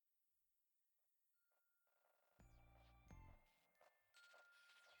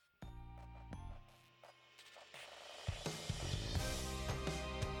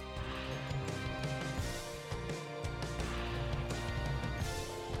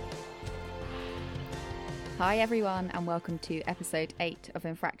Hi everyone, and welcome to episode 8 of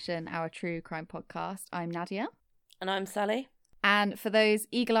Infraction, our true crime podcast. I'm Nadia. And I'm Sally. And for those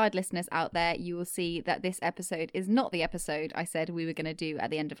eagle-eyed listeners out there, you will see that this episode is not the episode I said we were going to do at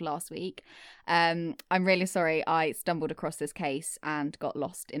the end of last week. I'm really sorry. I stumbled across this case and got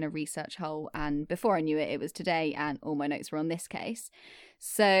lost in a research hole. And before I knew it, it was today and all my notes were on this case.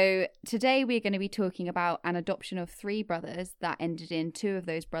 So today we're going to be talking about an adoption of 3 brothers that ended in 2 of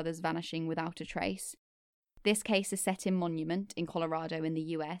those brothers vanishing without a trace. This case is set in Monument in Colorado in the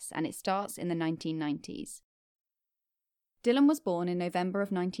US, and it starts in the 1990s. Dylan was born in November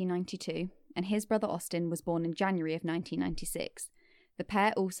of 1992, and his brother Austin was born in January of 1996. The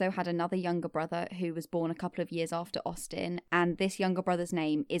pair also had another younger brother who was born a couple of years after Austin, and this younger brother's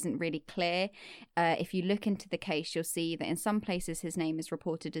name isn't really clear. If you look into the case, you'll see that in some places his name is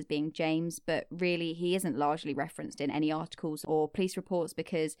reported as being James, but really he isn't largely referenced in any articles or police reports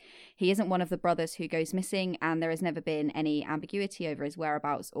because he isn't one of the brothers who goes missing, and there has never been any ambiguity over his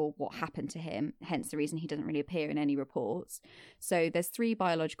whereabouts or what happened to him, hence the reason he doesn't really appear in any reports. So there's 3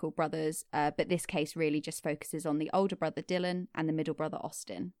 biological brothers, but this case really just focuses on the older brother Dylan and the middle brother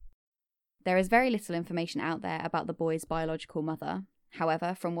Austin. There is very little information out there about the boys' biological mother.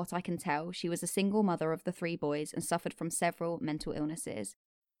 However, from what I can tell, she was a single mother of the 3 boys and suffered from several mental illnesses.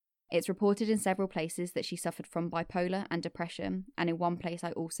 It's reported in several places that she suffered from bipolar and depression, and in one place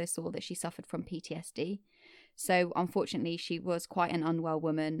I also saw that she suffered from PTSD. So unfortunately, she was quite an unwell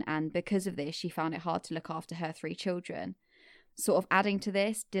woman, and because of this, she found it hard to look after her 3 children. Sort of adding to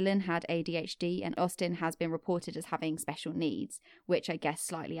this, Dylan had ADHD and Austin has been reported as having special needs, which I guess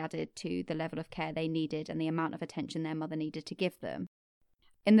slightly added to the level of care they needed and the amount of attention their mother needed to give them.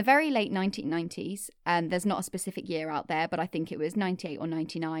 In the very late 1990s, and there's not a specific year out there, but I think it was 98 or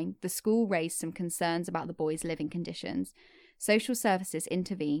 99, the school raised some concerns about the boys' living conditions. Social services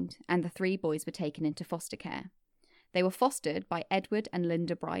intervened and the 3 boys were taken into foster care. They were fostered by Edward and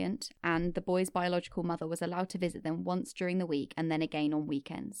Linda Bryant, and the boys' biological mother was allowed to visit them once during the week and then again on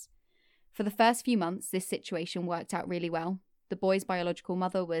weekends. For the first few months, this situation worked out really well. The boys' biological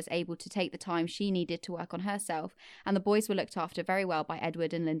mother was able to take the time she needed to work on herself, and the boys were looked after very well by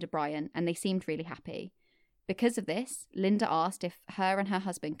Edward and Linda Bryant, and they seemed really happy. Because of this, Linda asked if her and her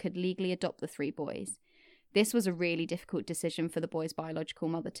husband could legally adopt the 3 boys. This was a really difficult decision for the boys' biological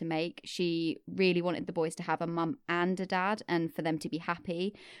mother to make. She really wanted the boys to have a mum and a dad and for them to be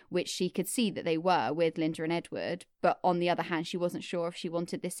happy, which she could see that they were with Linda and Edward. But on the other hand, she wasn't sure if she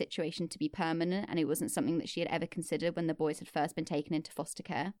wanted this situation to be permanent, and it wasn't something that she had ever considered when the boys had first been taken into foster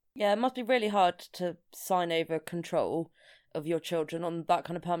care. Yeah, it must be really hard to sign over control of your children on that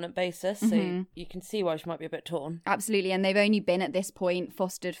kind of permanent basis. So you can see why she might be a bit torn. Absolutely, and they've only been at this point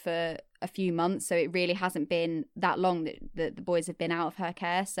fostered for a few months, so it really hasn't been that long that the boys have been out of her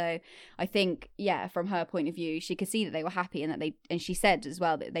care. So I think, yeah, from her point of view, she could see that they were happy and she said as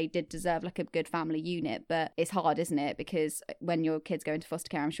well that they did deserve like a good family unit. But it's hard, isn't it? Because when your kids go into foster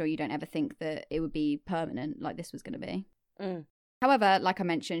care, I'm sure you don't ever think that it would be permanent like this was going to be. However, like I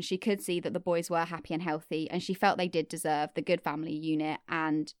mentioned, she could see that the boys were happy and healthy, and she felt they did deserve the good family unit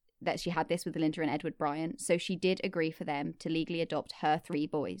and that she had this with Linda and Edward Bryant, so she did agree for them to legally adopt her 3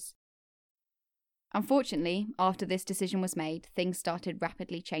 boys. Unfortunately, after this decision was made, things started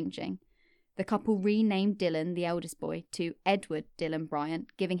rapidly changing. The couple renamed Dylan, the eldest boy, to Edward Dylan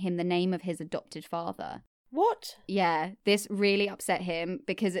Bryant, giving him the name of his adopted father. What? Yeah, this really upset him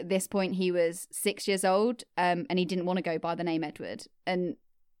because at this point he was 6 years old and he didn't want to go by the name Edward. And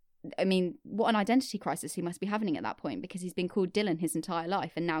I mean, what an identity crisis he must be having at that point, because he's been called Dylan his entire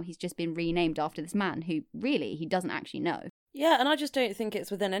life and now he's just been renamed after this man who really he doesn't actually know. Yeah, and I just don't think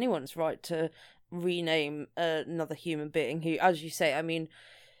it's within anyone's right to rename another human being who, as you say, I mean,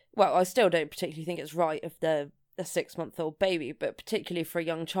 well, I still don't particularly think it's right if they're a 6-month-old baby, but particularly for a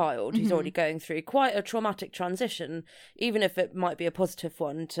young child who's already going through quite a traumatic transition, even if it might be a positive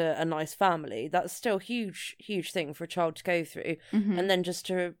one to a nice family, that's still a huge thing for a child to go through. And then just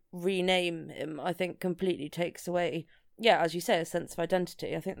to rename him, I think completely takes away, yeah, as you say, a sense of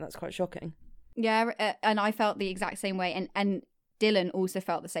identity. I think that's quite shocking. Yeah, and I felt the exact same way, and Dylan also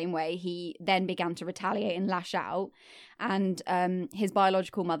felt the same way. He then began to retaliate and lash out, and his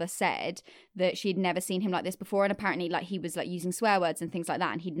biological mother said that she'd never seen him like this before, and apparently like he was like using swear words and things like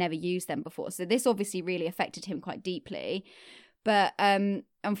that, and he'd never used them before. So this obviously really affected him quite deeply. But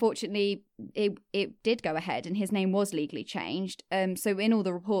unfortunately, it did go ahead and his name was legally changed. So in all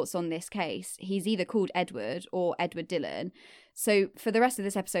the reports on this case, he's either called Edward or Edward Dylan. So for the rest of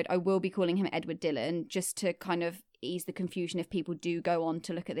this episode, I will be calling him Edward Dylan just to kind of ease the confusion if people do go on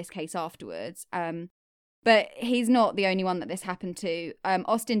to look at this case afterwards. But he's not the only one that this happened to.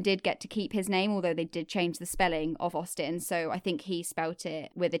 Austin did get to keep his name, although they did change the spelling of Austin. So I think he spelt it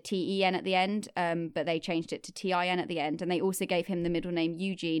with a T-E-N at the end, but they changed it to T-I-N at the end. And they also gave him the middle name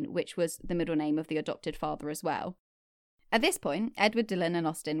Eugene, which was the middle name of the adopted father as well. At this point, Edward Dillon and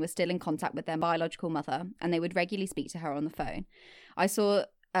Austin were still in contact with their biological mother, and they would regularly speak to her on the phone. I saw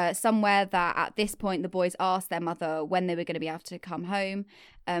somewhere that at this point the boys asked their mother when they were going to be able to come home,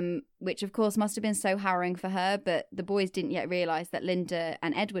 which of course must have been so harrowing for her, but the boys didn't yet realise that Linda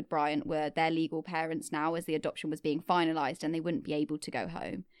and Edward Bryant were their legal parents now, as the adoption was being finalised and they wouldn't be able to go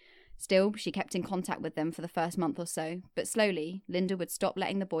home. Still, she kept in contact with them for the first month or so, but slowly Linda would stop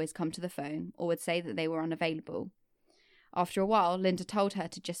letting the boys come to the phone or would say that they were unavailable. After a while, Linda told her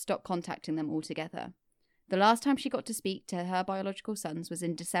to just stop contacting them altogether. The last time she got to speak to her biological sons was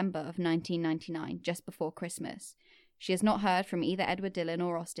in December of 1999, just before Christmas. She has not heard from either Edward Dillon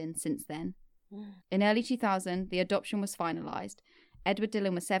or Austin since then. In early 2000, the adoption was finalised. Edward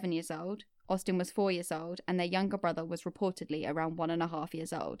Dillon was 7 years old, Austin was 4 years old, and their younger brother was reportedly around 1.5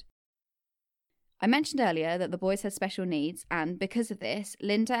 years old. I mentioned earlier that the boys had special needs, and because of this,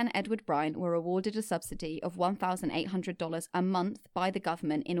 Linda and Edward Bryant were awarded a subsidy of $1,800 a month by the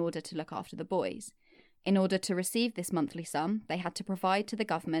government in order to look after the boys. In order to receive this monthly sum, they had to provide to the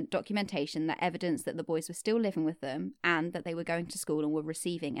government documentation that evidenced that the boys were still living with them and that they were going to school and were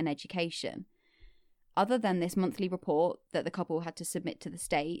receiving an education. Other than this monthly report that the couple had to submit to the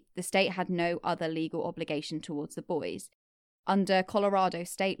state had no other legal obligation towards the boys. Under Colorado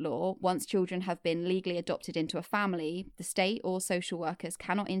state law, once children have been legally adopted into a family, the state or social workers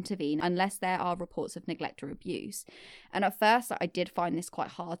cannot intervene unless there are reports of neglect or abuse. And at first, I did find this quite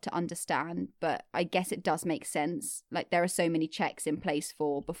hard to understand, but I guess it does make sense. Like, there are so many checks in place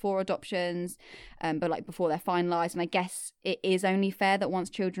for before adoptions, but like before they're finalised. And I guess it is only fair that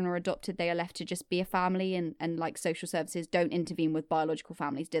once children are adopted, they are left to just be a family, and like social services don't intervene with biological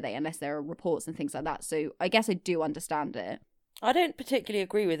families, do they? Unless there are reports and things like that. So I guess I do understand it. I don't particularly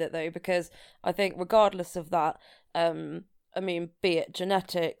agree with it, though, because I think regardless of that, be it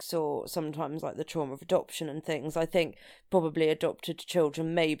genetics or sometimes like the trauma of adoption and things, I think probably adopted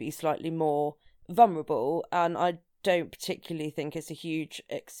children may be slightly more vulnerable, and I don't particularly think it's a huge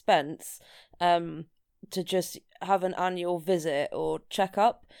expense to just have an annual visit or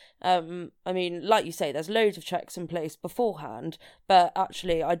check-up. Like you say, there's loads of checks in place beforehand, but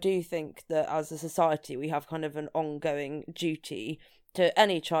actually I do think that as a society we have kind of an ongoing duty to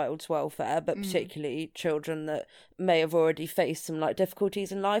any child's welfare, but particularly children that may have already faced some like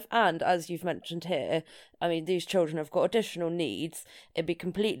difficulties in life. And as you've mentioned here, these children have got additional needs. It'd be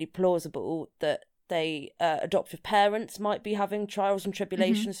completely plausible that they adoptive parents might be having trials and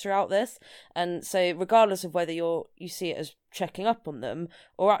tribulations throughout this, and so regardless of whether you see it as checking up on them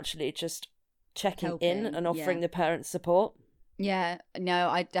or actually just checking in and offering the parents support. Yeah, no,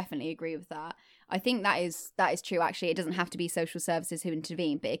 I definitely agree with that. I think that is true. Actually, it doesn't have to be social services who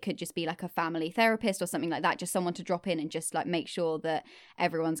intervene, but it could just be like a family therapist or something like that, just someone to drop in and just like make sure that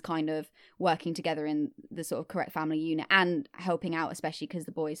everyone's kind of working together in the sort of correct family unit and helping out, especially because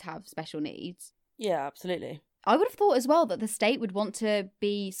the boys have special needs. Yeah, absolutely. I would have thought as well that the state would want to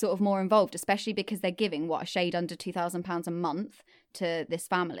be sort of more involved, especially because they're giving, a shade under £2,000 a month to this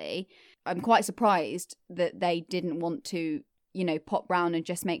family. I'm quite surprised that they didn't want to, pop round and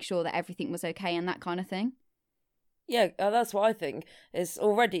just make sure that everything was okay and that kind of thing. Yeah, that's what I think. It's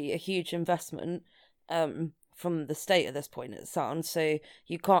already a huge investment from the state at this point, it sounds. So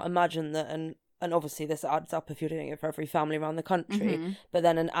you can't imagine that, and obviously this adds up if you're doing it for every family around the country, but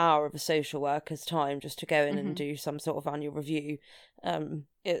then an hour of a social worker's time just to go in and do some sort of annual review,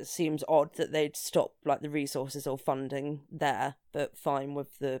 it seems odd that they'd stop like the resources or funding there, but fine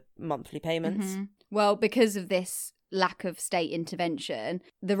with the monthly payments. Well, because of this lack of state intervention,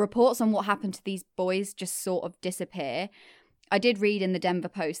 the reports on what happened to these boys just sort of disappear. I did read in the Denver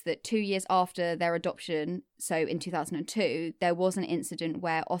Post that 2 years after their adoption, so in 2002, there was an incident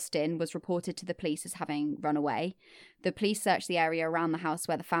where Austin was reported to the police as having run away. The police searched the area around the house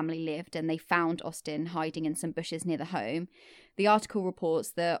where the family lived and they found Austin hiding in some bushes near the home. The article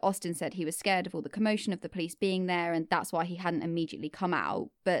reports that Austin said he was scared of all the commotion of the police being there and that's why he hadn't immediately come out,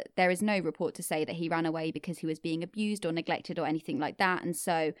 but there is no report to say that he ran away because he was being abused or neglected or anything like that, and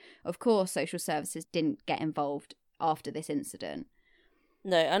so, of course, social services didn't get involved after this incident.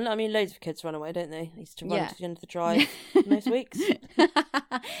 No, and loads of kids run away, don't they? They used to run to the end of the drive most weeks.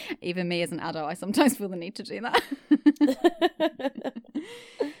 Even me as an adult, I sometimes feel the need to do that.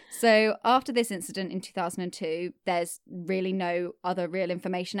 So after this incident in 2002, there's really no other real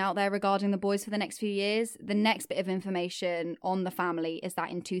information out there regarding the boys for the next few years. The next bit of information on the family is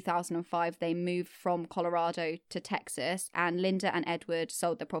that in 2005, they moved from Colorado to Texas, and Linda and Edward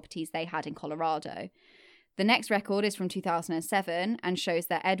sold the properties they had in Colorado. The next record is from 2007 and shows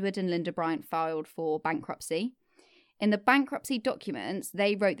that Edward and Linda Bryant filed for bankruptcy. In the bankruptcy documents,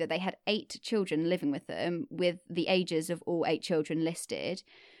 they wrote that they had 8 children living with them, with the ages of all 8 children listed.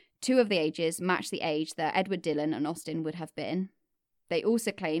 2 of the ages match the age that Edward Dillon and Austin would have been. They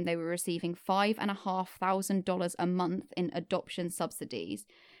also claimed they were receiving $5,500 a month in adoption subsidies.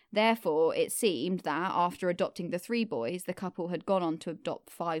 Therefore, it seemed that after adopting the 3 boys, the couple had gone on to adopt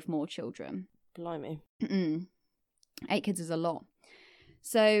 5 more children. Blimey. 8 kids is a lot.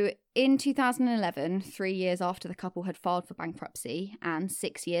 So in 2011, 3 years after the couple had filed for bankruptcy and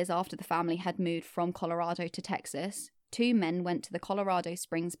 6 years after the family had moved from Colorado to Texas, 2 men went to the Colorado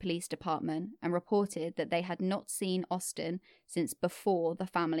Springs Police Department and reported that they had not seen Austin since before the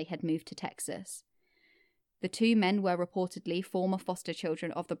family had moved to Texas. The 2 men were reportedly former foster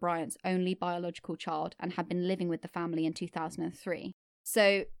children of the Bryants' only biological child and had been living with the family in 2003.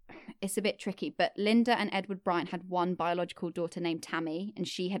 So it's a bit tricky, but Linda and Edward Bryant had one biological daughter named Tammy, and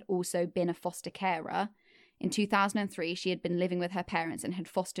she had also been a foster carer. In 2003, she had been living with her parents and had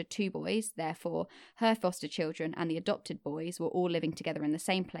fostered 2 boys. Therefore, her foster children and the adopted boys were all living together in the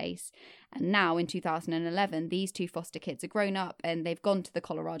same place. And now, in 2011, these 2 foster kids are grown up and they've gone to the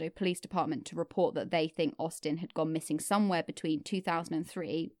Colorado Police Department to report that they think Austin had gone missing somewhere between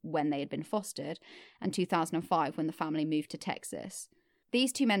 2003, when they had been fostered, and 2005, when the family moved to Texas.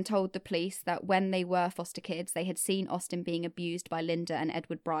 These 2 men told the police that when they were foster kids, they had seen Austin being abused by Linda and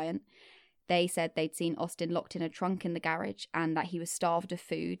Edward Bryant. They said they'd seen Austin locked in a trunk in the garage and that he was starved of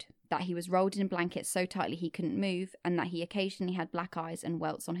food, that he was rolled in blankets so tightly he couldn't move, and that he occasionally had black eyes and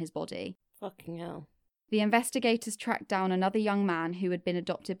welts on his body. Fucking hell. The investigators tracked down another young man who had been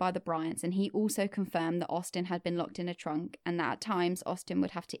adopted by the Bryants, and he also confirmed that Austin had been locked in a trunk and that at times Austin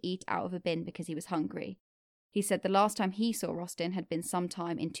would have to eat out of a bin because he was hungry. He said the last time he saw Austin had been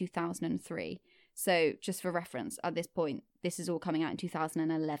sometime in 2003. So, just for reference, at this point, this is all coming out in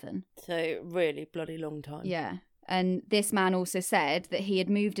 2011. So, really bloody long time. Yeah. And this man also said that he had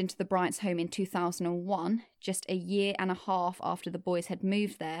moved into the Bryants' home in 2001, just a year and a half after the boys had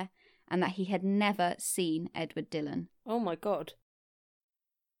moved there, and that he had never seen Edward Dillon. Oh my God.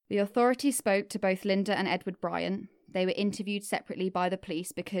 The authorities spoke to both Linda and Edward Bryant. They were interviewed separately by the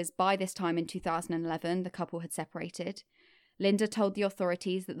police because by this time in 2011, the couple had separated. Linda told the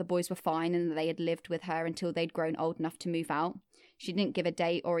authorities that the boys were fine and that they had lived with her until they'd grown old enough to move out. She didn't give a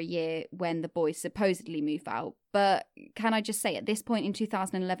date or a year when the boys supposedly moved out. But can I just say, at this point in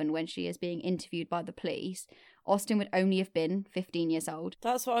 2011, when she is being interviewed by the police, Austin would only have been 15 years old.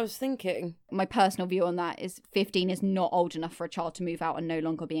 That's what I was thinking. My personal view on that is 15 is not old enough for a child to move out and no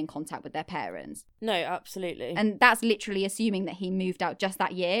longer be in contact with their parents. No, absolutely. And that's literally assuming that he moved out just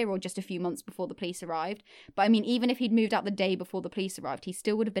that year or just a few months before the police arrived. But I mean, even if he'd moved out the day before the police arrived, he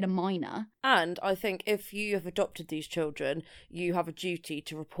still would have been a minor. And I think if you have adopted these children, you have a duty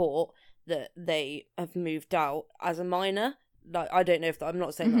to report that they have moved out as a minor. Like, I don't know if I'm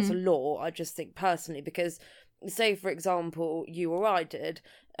not saying that's a law. I just think personally, because say, for example, you or I did,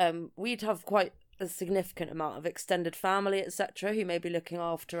 we'd have quite a significant amount of extended family, etc., who may be looking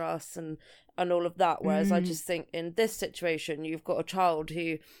after us and all of that. Whereas I just think in this situation, you've got a child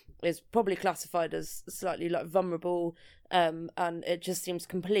who is probably classified as slightly like vulnerable, and it just seems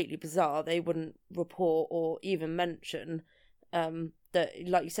completely bizarre they wouldn't report or even mention that,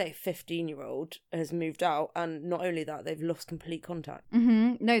 like you say, a 15-year-old has moved out, and not only that, they've lost complete contact.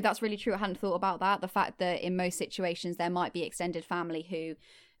 No, that's really true. I hadn't thought about that. The fact that in most situations there might be extended family who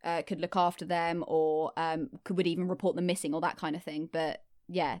could look after them or would even report them missing or that kind of thing. But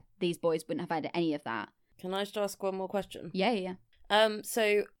yeah, these boys wouldn't have had any of that. Can I just ask one more question? Yeah.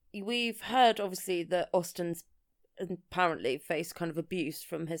 So we've heard, obviously, that Austin's apparently faced kind of abuse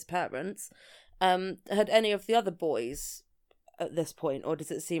from his parents. Had any of the other boys at this point, or does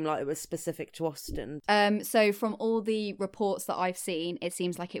it seem like it was specific to Austin? So from all the reports that I've seen, it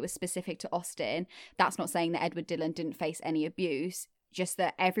seems like it was specific to Austin. That's not saying that Edward Dillon didn't face any abuse, just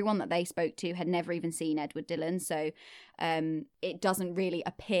that everyone that they spoke to had never even seen Edward Dillon. So it doesn't really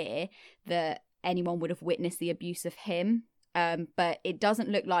appear that anyone would have witnessed the abuse of him. But it doesn't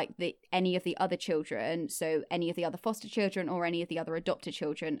look like any of the other children, so any of the other foster children or any of the other adopted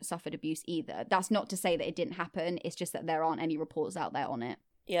children, suffered abuse either. That's not to say that it didn't happen. It's just that there aren't any reports out there on it.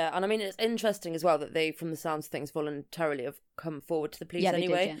 Yeah, and I mean, it's interesting as well that they, from the sounds of things, voluntarily have come forward to the police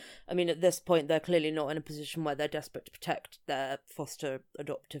anyway. Did, yeah. I mean, at this point, they're clearly not in a position where they're desperate to protect their foster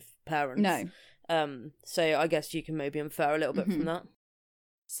adoptive parents. No. So I guess you can maybe infer a little bit from that.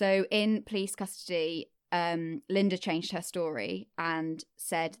 So in police custody, Linda changed her story and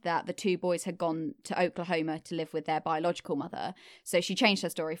said that the two boys had gone to Oklahoma to live with their biological mother. So she changed her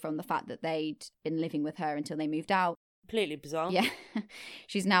story from the fact that they'd been living with her until they moved out. Completely bizarre. Yeah.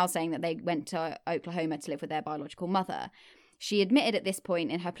 She's now saying that they went to Oklahoma to live with their biological mother. She admitted at this point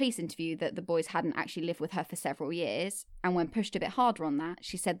in her police interview that the boys hadn't actually lived with her for several years. And when pushed a bit harder on that,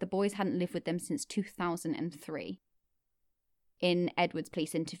 she said the boys hadn't lived with them since 2003. In Edward's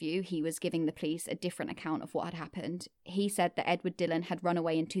police interview, he was giving the police a different account of what had happened. He said that Edward Dillon had run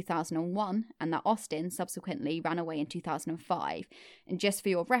away in 2001 and that Austin subsequently ran away in 2005. And just for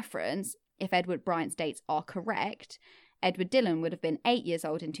your reference, if Edward Bryant's dates are correct, Edward Dillon would have been 8 years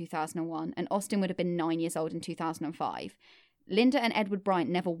old in 2001 and Austin would have been 9 years old in 2005. Linda and Edward Bryant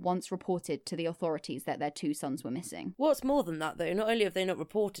never once reported to the authorities that their two sons were missing. What's more than that, though, not only have they not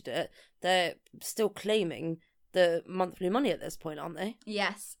reported it, they're still claiming the monthly money at this point, aren't they?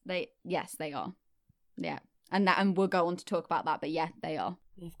 Yes, they are. Yeah. And we'll go on to talk about that, but yeah, they are.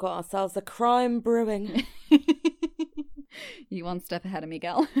 We've got ourselves a crime brewing. You one step ahead of me,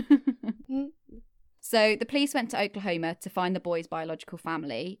 girl. So the police went to Oklahoma to find the boys' biological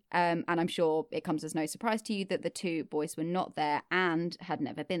family, and I'm sure it comes as no surprise to you that the two boys were not there and had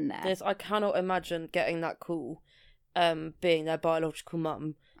never been there. Yes, I cannot imagine getting that call, being their biological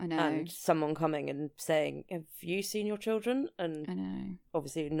mum. I know. And someone coming and saying, have you seen your children? And I know.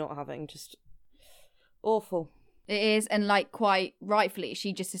 Obviously not having, just awful. It is, and like quite rightfully,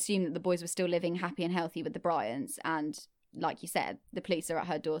 she just assumed that the boys were still living happy and healthy with the Bryants, and like you said, the police are at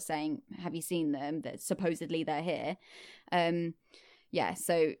her door saying, have you seen them? That supposedly they're here. Yeah,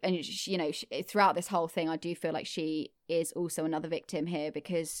 so, and throughout this whole thing, I do feel like she is also another victim here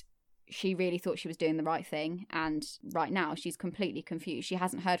because she really thought she was doing the right thing, and right now she's completely confused. She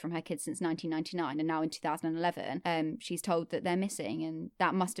hasn't heard from her kids since 1999, and now in 2011 she's told that they're missing, and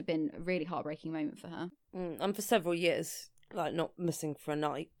that must have been a really heartbreaking moment for her. And for several years, like not missing for a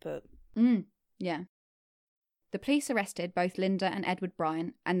night, but yeah. The police arrested both Linda and Edward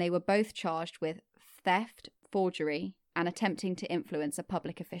Bryant, and they were both charged with theft, forgery, and attempting to influence a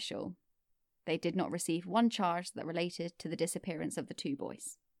public official. They did not receive one charge that related to the disappearance of the two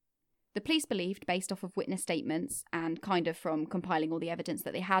boys. The police believed, based off of witness statements and kind of from compiling all the evidence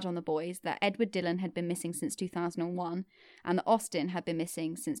that they had on the boys, that Edward Dillon had been missing since 2001 and that Austin had been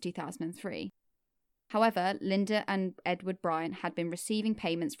missing since 2003. However, Linda and Edward Bryant had been receiving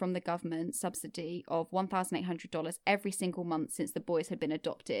payments from the government subsidy of $1,800 every single month since the boys had been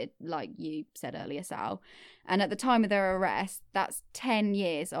adopted, like you said earlier, Sal. And at the time of their arrest, that's 10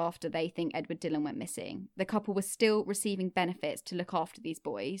 years after they think Edward Dillon went missing. The couple was still receiving benefits to look after these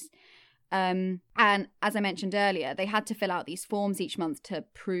boys. And as I mentioned earlier, they had to fill out these forms each month to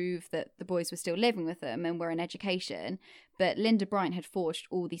prove that the boys were still living with them and were in education. But Linda Bryant had forged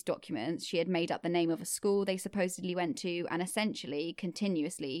all these documents. She had made up the name of a school they supposedly went to and essentially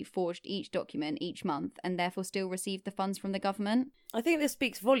continuously forged each document each month and therefore still received the funds from the government. I think this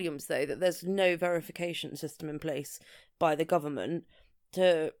speaks volumes, though, that there's no verification system in place by the government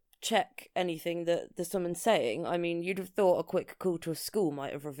to check anything that someone's saying. I mean, you'd have thought a quick call to a school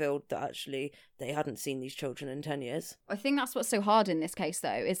might have revealed that actually they hadn't seen these children in 10 years. I think that's what's so hard in this case,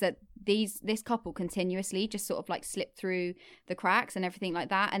 though, is that this couple continuously just sort of like slipped through the cracks and everything like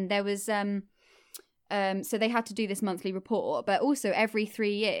that. And there was so they had to do this monthly report, but also every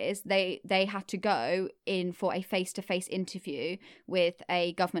 3 years they had to go in for a face-to-face interview with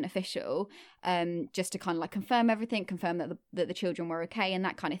a government official, just to kind of like confirm everything, confirm that the children were okay and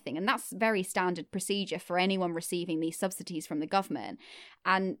that kind of thing. And that's very standard procedure for anyone receiving these subsidies from the government.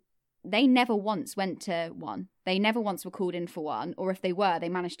 And they never once went to one. They never once were called in for one, or if they were, they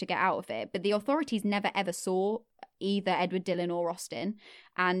managed to get out of it. But the authorities never ever saw either Edward Dillon or Austin.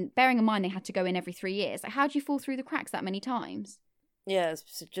 And bearing in mind they had to go in every 3 years, like, how do you fall through the cracks that many times? Yeah,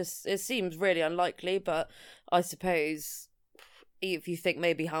 it seems really unlikely, but I suppose if you think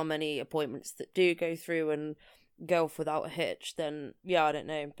maybe how many appointments that do go through and go off without a hitch, then yeah, I don't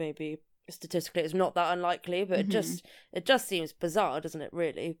know, maybe statistically it's not that unlikely, but it just seems bizarre, doesn't it,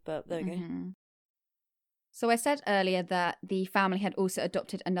 really? But there you go. So I said earlier that the family had also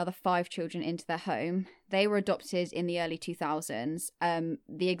adopted another 5 children into their home. They were adopted in the early 2000s.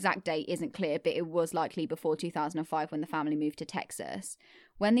 The exact date isn't clear, but it was likely before 2005 when the family moved to Texas.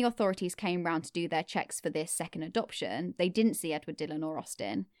 When the authorities came round to do their checks for this second adoption, they didn't see Edward Dillon or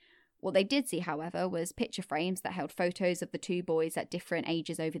Austin. What they did see, however, was picture frames that held photos of the two boys at different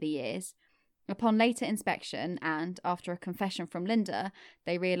ages over the years. Upon later inspection and after a confession from Linda,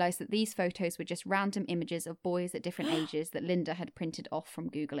 they realised that these photos were just random images of boys at different ages that Linda had printed off from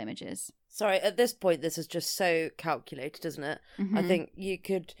Google Images. Sorry, at this point, this is just so calculated, isn't it? Mm-hmm. I think you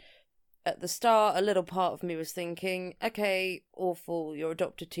could... At the start, a little part of me was thinking, okay, awful, your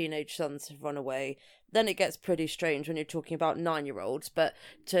adopted teenage sons have run away. Then it gets pretty strange when you're talking about 9-year-olds, but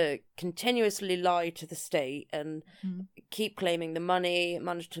to continuously lie to the state and keep claiming the money,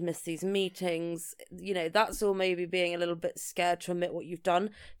 manage to miss these meetings, you know, that's all maybe being a little bit scared to admit what you've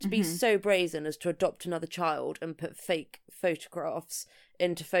done. To be so brazen as to adopt another child and put fake photographs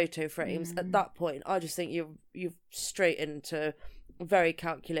into photo frames, at that point, I just think you've straight into... very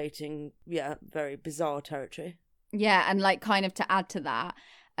calculating, very bizarre territory. Yeah, and like kind of to add to that,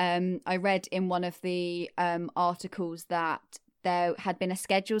 I read in one of the articles that there had been a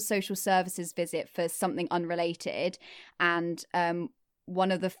scheduled social services visit for something unrelated, and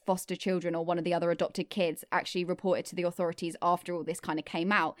one of the foster children or one of the other adopted kids actually reported to the authorities after all this kind of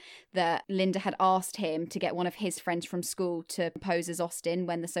came out that Linda had asked him to get one of his friends from school to pose as Austin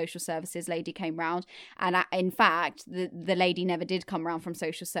when the social services lady came round. And in fact, the lady never did come round from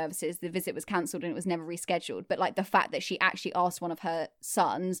social services. The visit was cancelled and it was never rescheduled. But like the fact that she actually asked one of her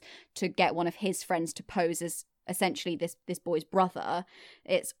sons to get one of his friends to pose as essentially this boy's brother,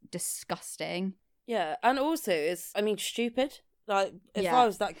 it's disgusting. Yeah, and also it's, I mean, stupid. Like, if I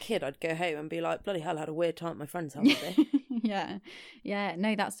was that kid, I'd go home and be like, bloody hell, I had a weird time at my friend's house today. Yeah,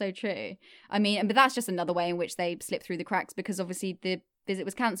 no, that's so true. I mean, but that's just another way in which they slip through the cracks, because obviously the visit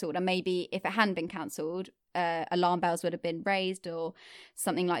was cancelled, and maybe if it hadn't been cancelled, alarm bells would have been raised or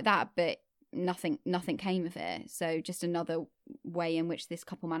something like that, but nothing came of it. So just another way in which this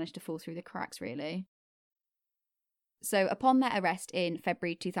couple managed to fall through the cracks, really. So upon their arrest in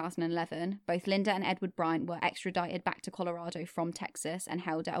February 2011, both Linda and Edward Bryant were extradited back to Colorado from Texas and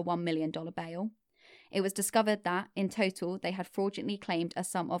held at a $1 million bail. It was discovered that, in total, they had fraudulently claimed a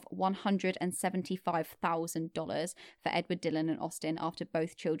sum of $175,000 for Edward Dillon and Austin after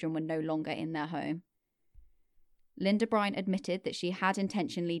both children were no longer in their home. Linda Bryant admitted that she had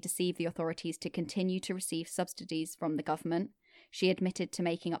intentionally deceived the authorities to continue to receive subsidies from the government. She admitted to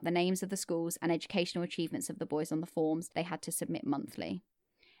making up the names of the schools and educational achievements of the boys on the forms they had to submit monthly.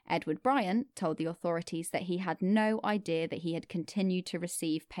 Edward Bryant told the authorities that he had no idea that he had continued to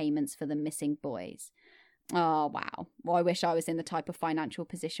receive payments for the missing boys. Oh, wow. Well, I wish I was in the type of financial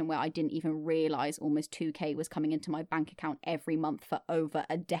position where I didn't even realise almost $2,000 was coming into my bank account every month for over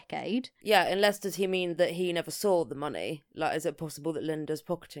a decade. Yeah, unless does he mean that he never saw the money? Like, is it possible that Linda's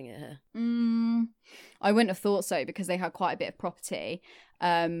pocketing it here? I wouldn't have thought so, because they had quite a bit of property.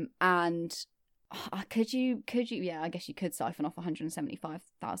 And could you? Yeah, I guess you could siphon off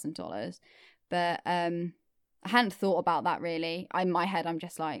 $175,000. But I hadn't thought about that really. In my head, I'm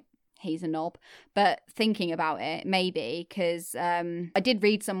just like, he's a knob. But thinking about it, maybe, because I did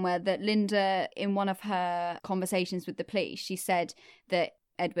read somewhere that Linda, in one of her conversations with the police, she said that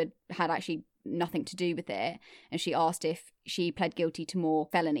Edward had actually nothing to do with it, and she asked if she pled guilty to more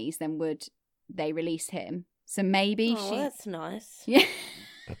felonies, then would they release him. So maybe that's nice. Yeah.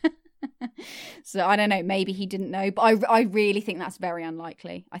 So I don't know, maybe he didn't know, but I really think that's very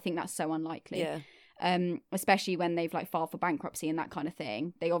unlikely. I think that's so unlikely. Yeah. Especially when they've like filed for bankruptcy and that kind of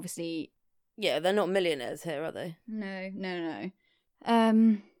thing. They obviously... Yeah, they're not millionaires here, are they? No.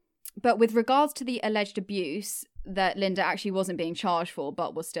 But with regards to the alleged abuse that Linda actually wasn't being charged for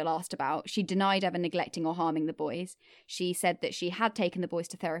but was still asked about, she denied ever neglecting or harming the boys. She said that she had taken the boys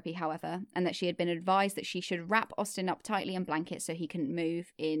to therapy, however, and that she had been advised that she should wrap Austin up tightly in blankets so he couldn't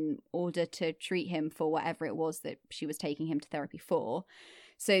move in order to treat him for whatever it was that she was taking him to therapy for.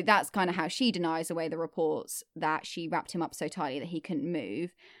 So that's kind of how she denies away the reports that she wrapped him up so tightly that he couldn't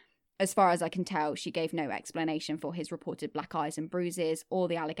move. As far as I can tell, she gave no explanation for his reported black eyes and bruises or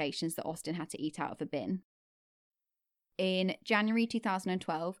the allegations that Austin had to eat out of a bin. In January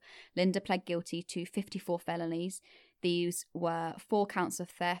 2012, Linda pled guilty to 54 felonies. These were 4 counts of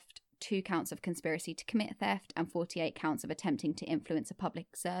theft, 2 counts of conspiracy to commit theft, and 48 counts of attempting to influence a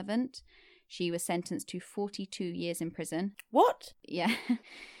public servant. She was sentenced to 42 years in prison. What? Yeah.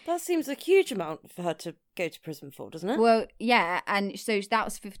 That seems a huge amount for her to go to prison for, doesn't it? Well, yeah, and so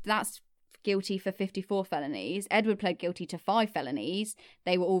that's guilty for 54 felonies. Edward pled guilty to 5 felonies.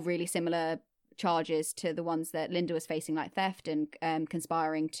 They were all really similar charges to the ones that Linda was facing, like theft and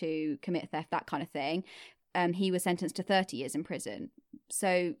conspiring to commit theft, that kind of thing. He was sentenced to 30 years in prison.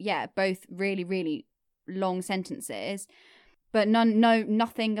 So, yeah, both really, really long sentences, but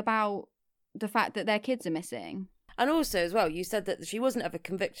nothing about the fact that their kids are missing. And also, as well, you said that she wasn't ever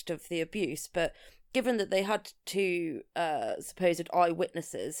convicted of the abuse, but given that they had two supposed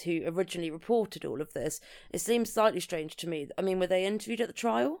eyewitnesses who originally reported all of this, it seems slightly strange to me. I mean, were they interviewed at the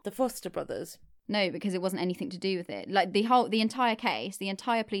trial? The Foster brothers? No, because it wasn't anything to do with it. Like the entire case, the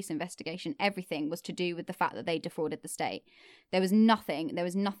entire police investigation, everything was to do with the fact that they defrauded the state. There was nothing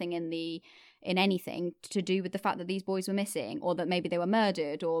in anything to do with the fact that these boys were missing, or that maybe they were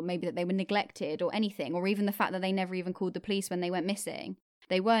murdered, or maybe that they were neglected, or anything, or even the fact that they never even called the police when they went missing.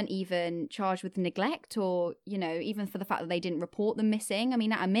 They weren't even charged with neglect, or, you know, even for the fact that they didn't report them missing. I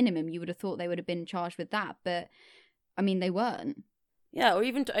mean, at a minimum, you would have thought they would have been charged with that, but, I mean, they weren't. Yeah, or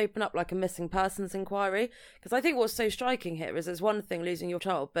even to open up like a missing persons inquiry. Because I think what's so striking here is there's one thing losing your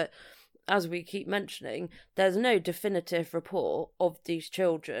child, but as we keep mentioning, there's no definitive report of these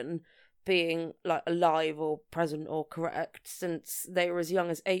children being like alive or present or correct since they were as young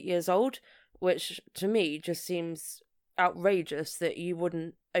as 8 years old, which to me just seems outrageous that you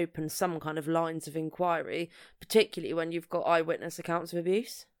wouldn't open some kind of lines of inquiry, particularly when you've got eyewitness accounts of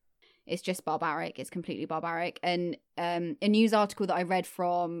abuse. It's just barbaric. It's completely barbaric. And a news article that I read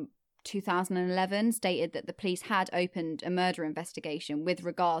from 2011 stated that the police had opened a murder investigation with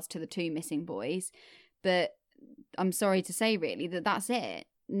regards to the two missing boys. But I'm sorry to say, really, that's it.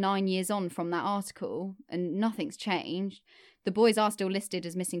 9 years on from that article, and nothing's changed. The boys are still listed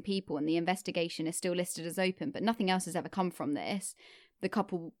as missing people, and the investigation is still listed as open, but nothing else has ever come from this. The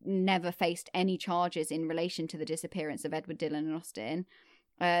couple never faced any charges in relation to the disappearance of Edward, Dylan and Austin.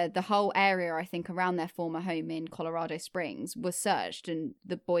 The whole area, I think, around their former home in Colorado Springs was searched, and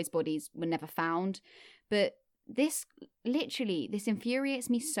the boys' bodies were never found. But this infuriates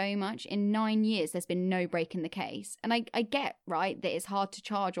me so much. In 9 years, there's been no break in the case. And I get, right, that it's hard to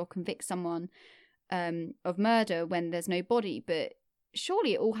charge or convict someone of murder when there's no body, but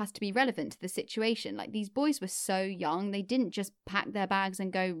surely it all has to be relevant to the situation. Like, these boys were so young, they didn't just pack their bags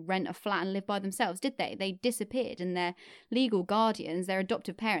and go rent a flat and live by themselves, did they? They disappeared, and their legal guardians, their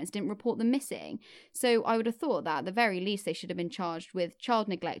adoptive parents, didn't report them missing. So I would have thought that at the very least they should have been charged with child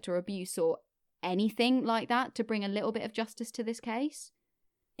neglect or abuse or anything like that to bring a little bit of justice to this case.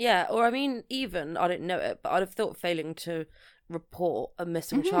 Yeah, or I mean, even, I don't know it, but I'd have thought failing to report a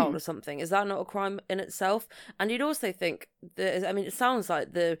missing child or something, is that not a crime in itself? And you'd also think that, I mean, it sounds like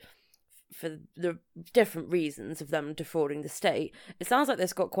for the different reasons of them defrauding the state, it sounds like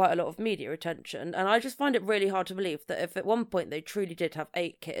this got quite a lot of media attention, and I just find it really hard to believe that if at one point they truly did have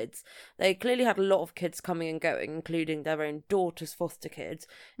 8 kids, they clearly had a lot of kids coming and going, including their own daughter's foster kids.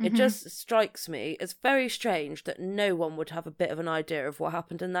 It just strikes me as very strange that no one would have a bit of an idea of what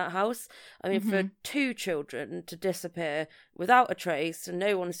happened in that house. I mean, for 2 children to disappear without a trace, and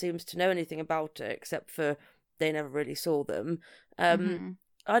no one seems to know anything about it except for they never really saw them.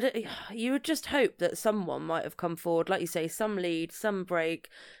 You would just hope that someone might have come forward, like you say, some lead, some break.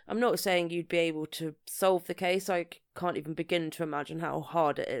 I'm not saying you'd be able to solve the case. I can't even begin to imagine how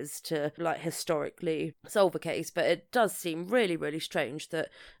hard it is to, like, historically solve a case, but it does seem really, really strange that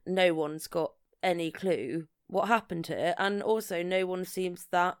no one's got any clue what happened here, and also no one seems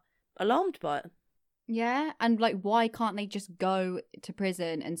that alarmed by it. Yeah, and like, why can't they just go to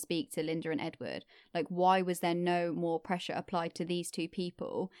prison and speak to Linda and Edward? Like, why was there no more pressure applied to these 2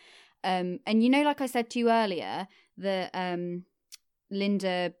 people? And you know, like I said to you earlier, that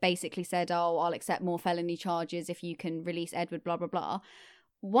Linda basically said, "Oh, I'll accept more felony charges if you can release Edward, blah, blah, blah."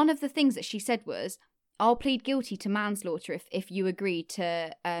 One of the things that she said was, "I'll plead guilty to manslaughter if you agree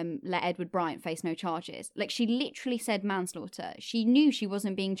to let Edward Bryant face no charges." Like, she literally said manslaughter. She knew she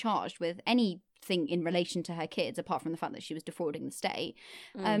wasn't being charged with anything in relation to her kids, apart from the fact that she was defrauding the state.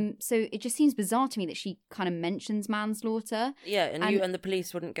 So it just seems bizarre to me that she kind of mentions manslaughter. Yeah, and the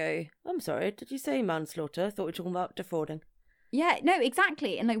police wouldn't go, "I'm sorry, did you say manslaughter? I thought we were talking about defrauding." Yeah, no,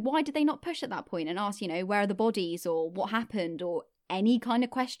 exactly. And like, why did they not push at that point and ask, you know, where are the bodies, or what happened, or any kind of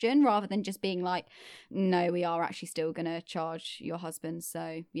question, rather than just being like, "No, we are actually still going to charge your husband,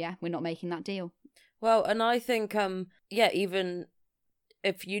 so yeah, we're not making that deal." Well, and I think, even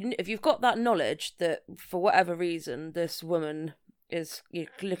if you've got that knowledge that for whatever reason this woman is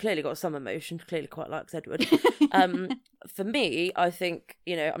clearly got some emotion, clearly quite likes Edward. For me, I think,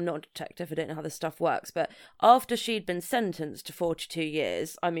 you know, I'm not a detective, I don't know how this stuff works, but after she'd been sentenced to 42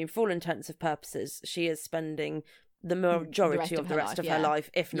 years, I mean, for all intents and purposes, she is spending the majority of the rest of her life,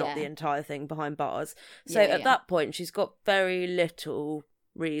 if not the entire thing, behind bars. So at that point, she's got very little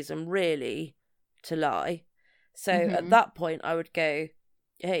reason, really, to lie. So at that point, I would go,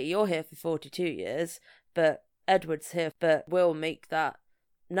 "Hey, you're here for 42 years, but Edward's here, but we'll make that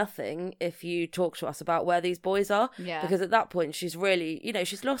nothing if you talk to us about where these boys are. Yeah. Because at that point, she's really,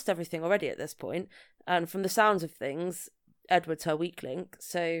 she's lost everything already at this point. And from the sounds of things, Edward's her weak link.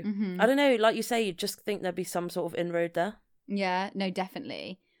 So, I don't know, like you say, you'd just think there'd be some sort of inroad there. Yeah, no,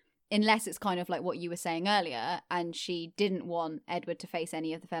 definitely. Unless it's kind of like what you were saying earlier, and she didn't want Edward to face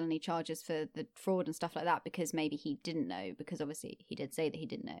any of the felony charges for the fraud and stuff like that because maybe he didn't know, because obviously he did say that he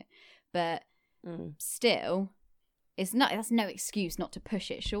didn't know. But still, that's no excuse not to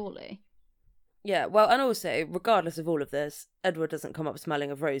push it, surely. Yeah, well, and also, regardless of all of this, Edward doesn't come up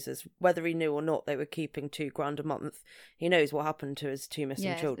smelling of roses. Whether he knew or not they were keeping £2,000 a month, he knows what happened to his 2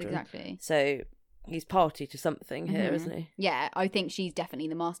 missing children. Exactly. So he's party to something here, isn't he? Yeah, I think she's definitely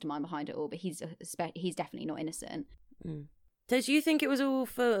the mastermind behind it all, but he's definitely not innocent. So do you think it was all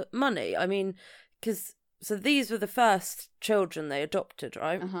for money? I mean, so these were the first children they adopted,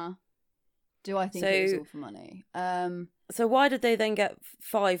 right? Do I think it was all for money? So why did they then get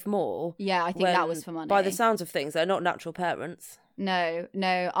 5 more? Yeah, I think that was for money. By the sounds of things, they're not natural parents. No,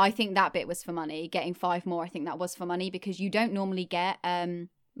 I think that bit was for money. Getting 5 more, I think that was for money, because you don't normally get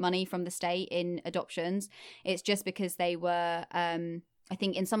money from the state in adoptions. It's just because they were, I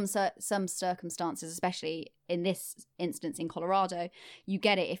think in some circumstances, especially in this instance in Colorado, you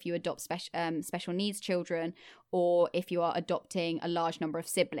get it if you adopt special needs children, or if you are adopting a large number of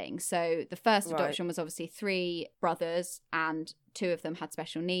siblings. So the first adoption was obviously 3 brothers, and 2 of them had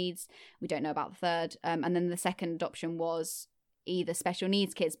special needs. We don't know about the third. And then the second adoption was either special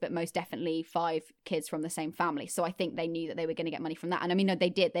needs kids, but most definitely 5 kids from the same family. So I think they knew that they were going to get money from that. And I mean, no, they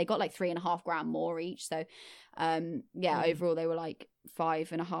did. They got like $3,500 more each. So overall they were like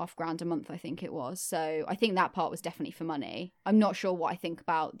 $5,500 a month, I think it was. So I think that part was definitely for money. I'm not sure what I think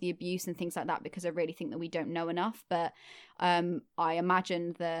about the abuse and things like that, because I really think that we don't know enough. But I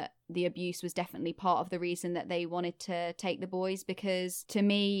imagine that the abuse was definitely part of the reason that they wanted to take the boys, because to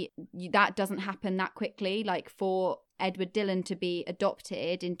me, that doesn't happen that quickly. Like, for Edward Dillon to be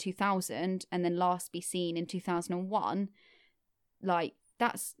adopted in 2000 and then last be seen in 2001, like,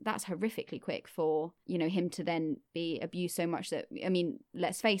 that's horrifically quick for, him to then be abused so much that, I mean,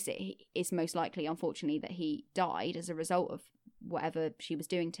 let's face it, it's most likely, unfortunately, that he died as a result of whatever she was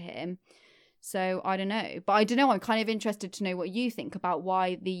doing to him. So I don't know. But I don't know, I'm kind of interested to know what you think about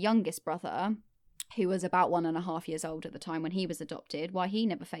why the youngest brother, who was about 1.5 years old at the time when he was adopted, why he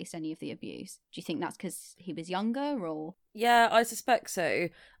never faced any of the abuse. Do you think that's because he was younger, or? Yeah, I suspect so.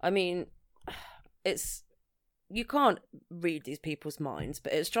 I mean, you can't read these people's minds,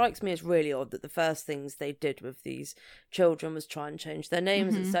 but it strikes me as really odd that the first things they did with these children was try and change their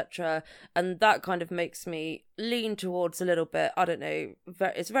names, etc. And that kind of makes me lean towards a little bit, I don't know,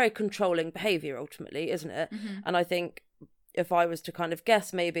 it's very controlling behaviour ultimately, isn't it? And I think if I was to kind of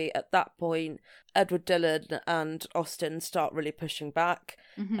guess, maybe at that point, Edward Dillon and Austen start really pushing back,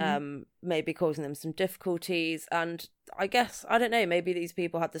 maybe causing them some difficulties. And I guess, I don't know, maybe these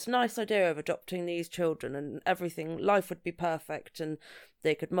people had this nice idea of adopting these children and everything, life would be perfect and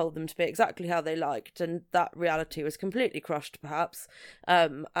they could mould them to be exactly how they liked. And that reality was completely crushed, perhaps.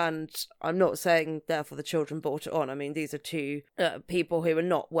 And I'm not saying, therefore, the children brought it on. I mean, these are 2 people who are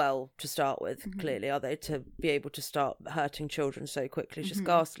not well to start with, clearly, are they? To be able to start hurting children so quickly is just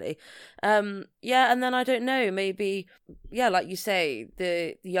ghastly. Yeah, and then I don't know, maybe, yeah, like you say,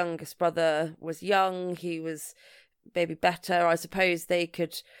 the youngest brother was young, he was maybe better. I suppose they've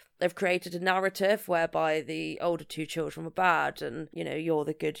created a narrative whereby the older 2 children were bad and, you're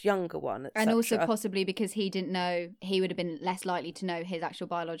the good younger one, etc. And also possibly because he didn't know, he would have been less likely to know his actual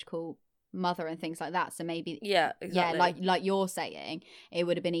biological mother and things like that. So maybe, yeah, exactly. Yeah, like you're saying, it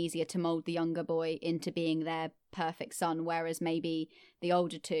would have been easier to mould the younger boy into being their perfect son, whereas maybe the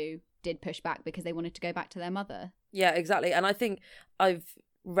older 2 did push back because they wanted to go back to their mother. Yeah, exactly. And I think I've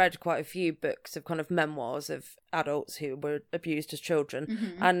read quite a few books of kind of memoirs of adults who were abused as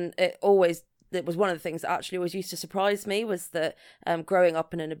children, and it was one of the things that actually always used to surprise me, was that growing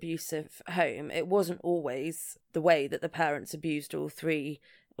up in an abusive home, it wasn't always the way that the parents abused all 3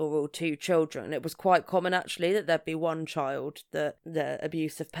 or all 2 children. It was quite common, actually, that there'd be one child that the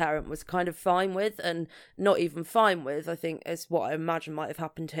abusive parent was kind of fine with, and not even fine with, I think, is what I imagine might have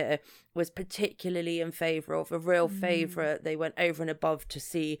happened here, was particularly in favour of a real favourite. They went over and above to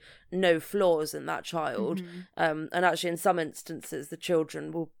see no flaws in that child. And actually, in some instances, the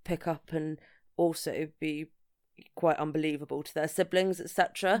children will pick up and also be quite unbelievable to their siblings,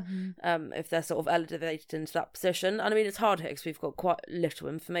 etc. If they're sort of elevated into that position. And I mean, it's hard here because we've got quite little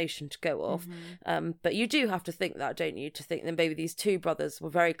information to go off, but you do have to think that, don't you, to think that maybe these 2 brothers were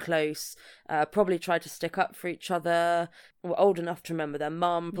very close, probably tried to stick up for each other, were old enough to remember their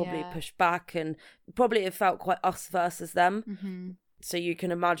mum, probably pushed back, and probably it felt quite us versus them. So you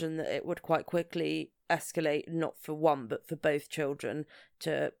can imagine that it would quite quickly escalate, not for one, but for both children,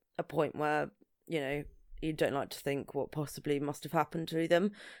 to a point where, you don't like to think what possibly must have happened to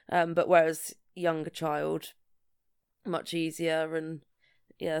them. But whereas younger child, much easier, and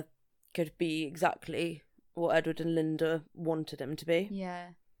could be exactly what Edward and Linda wanted him to be. Yeah.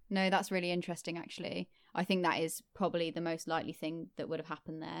 No, that's really interesting, actually. I think that is probably the most likely thing that would have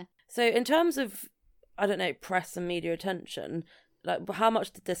happened there. So in terms of, I don't know, press and media attention, like, how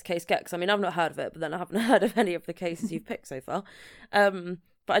much did this case get? Because, I mean, I've not heard of it, but then I haven't heard of any of the cases you've picked so far.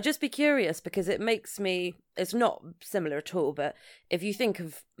 But I'd just be curious, because it makes me, it's not similar at all, but if you think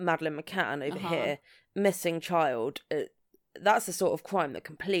of Madeleine McCann over here, missing child, that's the sort of crime that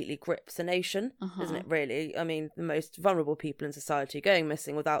completely grips a nation, isn't it, really? I mean, the most vulnerable people in society going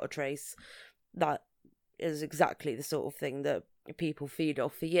missing without a trace, that is exactly the sort of thing that people feed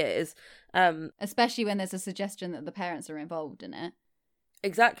off for years. Especially when there's a suggestion that the parents are involved in it.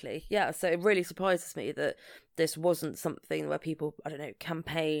 Exactly, yeah. So it really surprises me that this wasn't something where people, I don't know,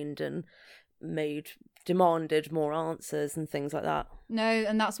 campaigned and demanded more answers and things like that. No,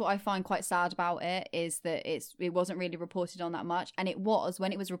 and that's what I find quite sad about it, is that it wasn't really reported on that much. And it was,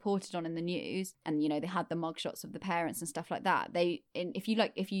 when it was reported on in the news, and they had the mugshots of the parents and stuff like that. If you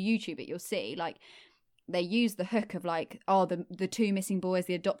YouTube it, you'll see, like, they use the hook of, like, oh, the two missing boys,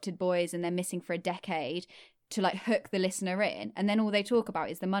 the adopted boys, and they're missing for a decade, to, like, hook the listener in, and then all they talk about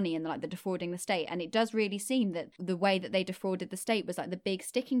is the money and, like, the defrauding the state. And it does really seem that the way that they defrauded the state was, like, the big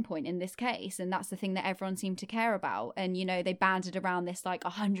sticking point in this case, and that's the thing that everyone seemed to care about. And they banded around this, like,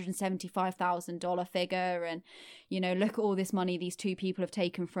 $175,000 figure, and look at all this money these two people have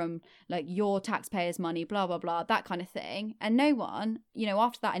taken from, like, your taxpayers' money, blah blah blah, that kind of thing. And no one,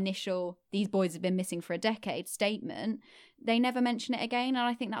 after that initial "these boys have been missing for a decade" statement, they never mention it again. And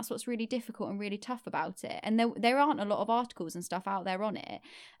I think that's what's really difficult and really tough about it. And there aren't a lot of articles and stuff out there on it,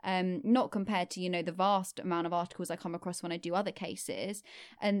 not compared to the vast amount of articles I come across when I do other cases.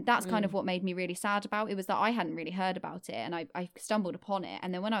 And that's kind of what made me really sad about it, was that I hadn't really heard about it, and I stumbled upon it.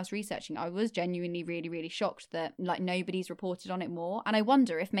 And then when I was researching, I was genuinely really, really shocked that, like, nobody's reported on it more. And I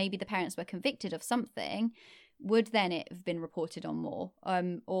wonder if maybe the parents were convicted of something, would then it have been reported on more?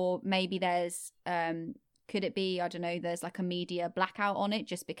 Or maybe there's could it be, I don't know, there's like a media blackout on it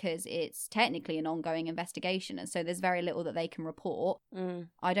just because it's technically an ongoing investigation, and so there's very little that they can report.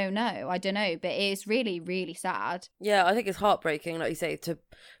 I don't know, but it's really, really sad. Yeah, I think it's heartbreaking, like you say,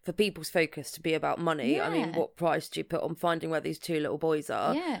 for people's focus to be about money. Yeah. I mean, what price do you put on finding where these two little boys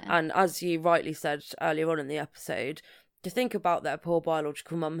are? Yeah. And as you rightly said earlier on in the episode, to think about their poor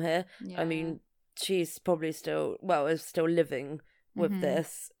biological mum here. Yeah. I mean, she's probably is still living with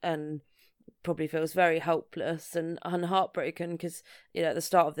this, and probably feels very helpless and heartbroken, because at the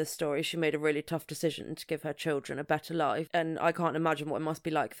start of this story she made a really tough decision to give her children a better life, and I can't imagine what it must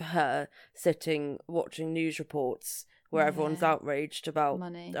be like for her sitting watching news reports where everyone's outraged about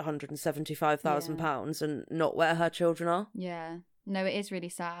money, £175,000 and not where her children are. Yeah, no, it is really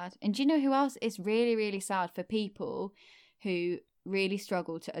sad. And do you know who else is really, really sad? For people who really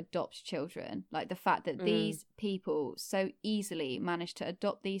struggle to adopt children, like the fact that these people so easily manage to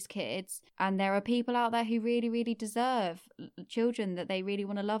adopt these kids, and there are people out there who really, really deserve children that they really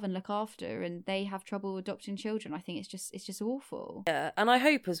want to love and look after, and they have trouble adopting children. I think it's just awful. Yeah, and I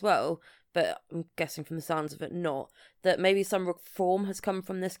hope as well, but I'm guessing from the sounds of it not, that maybe some reform has come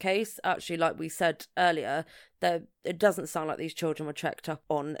from this case. Actually, like we said earlier, that it doesn't sound like these children were checked up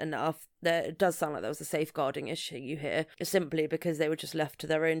on enough. It does sound like there was a safeguarding issue here, simply because they were just left to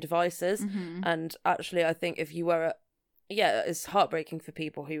their own devices. And actually, I think if you were it's heartbreaking for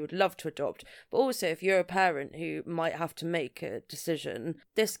people who would love to adopt, but also if you're a parent who might have to make a decision,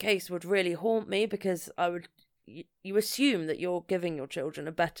 this case would really haunt me, because you assume that you're giving your children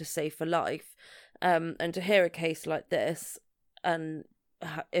a better, safer life, and to hear a case like this, and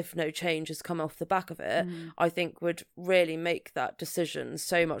if no change has come off the back of it, I think would really make that decision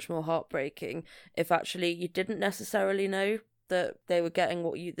so much more heartbreaking if actually you didn't necessarily know that they were getting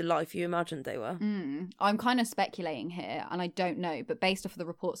the life you imagined they were. I'm kind of speculating here, and I don't know, but based off of the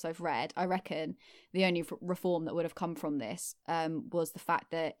reports I've read, I reckon the only reform that would have come from this was the fact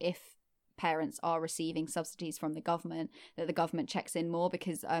that if parents are receiving subsidies from the government, that the government checks in more.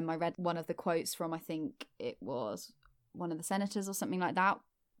 Because I read one of the quotes from, I think it was one of the senators or something like that.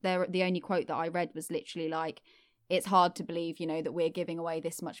 The only quote that I read was literally like, it's hard to believe, you know, that we're giving away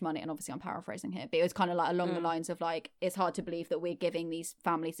this much money. And obviously I'm paraphrasing here, but it was kind of like along the lines of like, it's hard to believe that we're giving these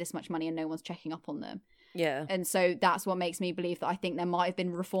families this much money and no one's checking up on them. Yeah. And so that's what makes me believe that I think there might have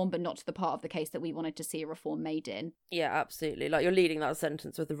been reform, but not to the part of the case that we wanted to see a reform made in. Yeah, absolutely. Like, you're leading that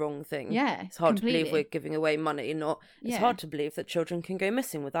sentence with the wrong thing. Yeah, it's hard completely. to believe we're giving away money, not it's hard to believe that children can go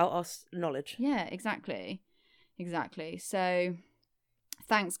missing without our knowledge. Yeah, exactly. So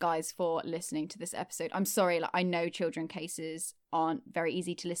thanks guys for listening to this episode. I'm sorry, like, I know children cases aren't very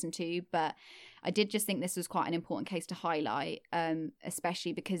easy to listen to, but I did just think this was quite an important case to highlight,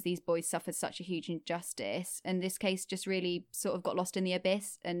 especially because these boys suffered such a huge injustice, and this case just really sort of got lost in the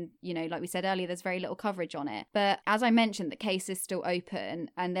abyss. And, you know, like we said earlier, there's very little coverage on it. But as I mentioned, the case is still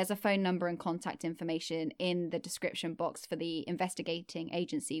open, and there's a phone number and contact information in the description box for the investigating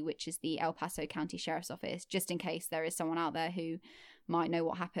agency, which is the El Paso County Sheriff's Office, just in case there is someone out there who might know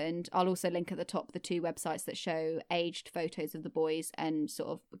what happened. I'll also link at the top the 2 websites that show aged photos of the boys and sort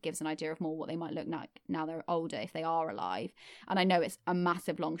of gives an idea of more what they might look like now they're older, if they are alive. And I know it's a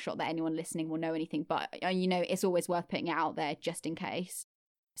massive long shot that anyone listening will know anything, but you know, it's always worth putting it out there just in case.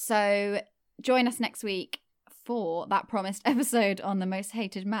 So join us next week for that promised episode on the most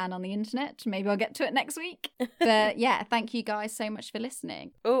hated man on the internet. Maybe I'll get to it next week. But yeah, thank you guys so much for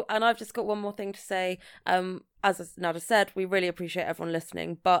listening. Oh, and I've just got one more thing to say. As Nada said, we really appreciate everyone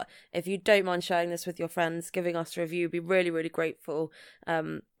listening, but if you don't mind sharing this with your friends, giving us a review, we'd be really, really grateful.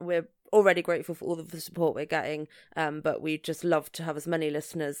 We're already grateful for all of the support we're getting, but we'd just love to have as many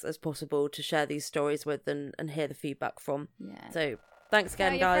listeners as possible to share these stories with and hear the feedback from. Yeah. So thanks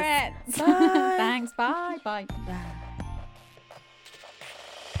again, Tell your guys. friends. Bye. Thanks. Bye. Bye.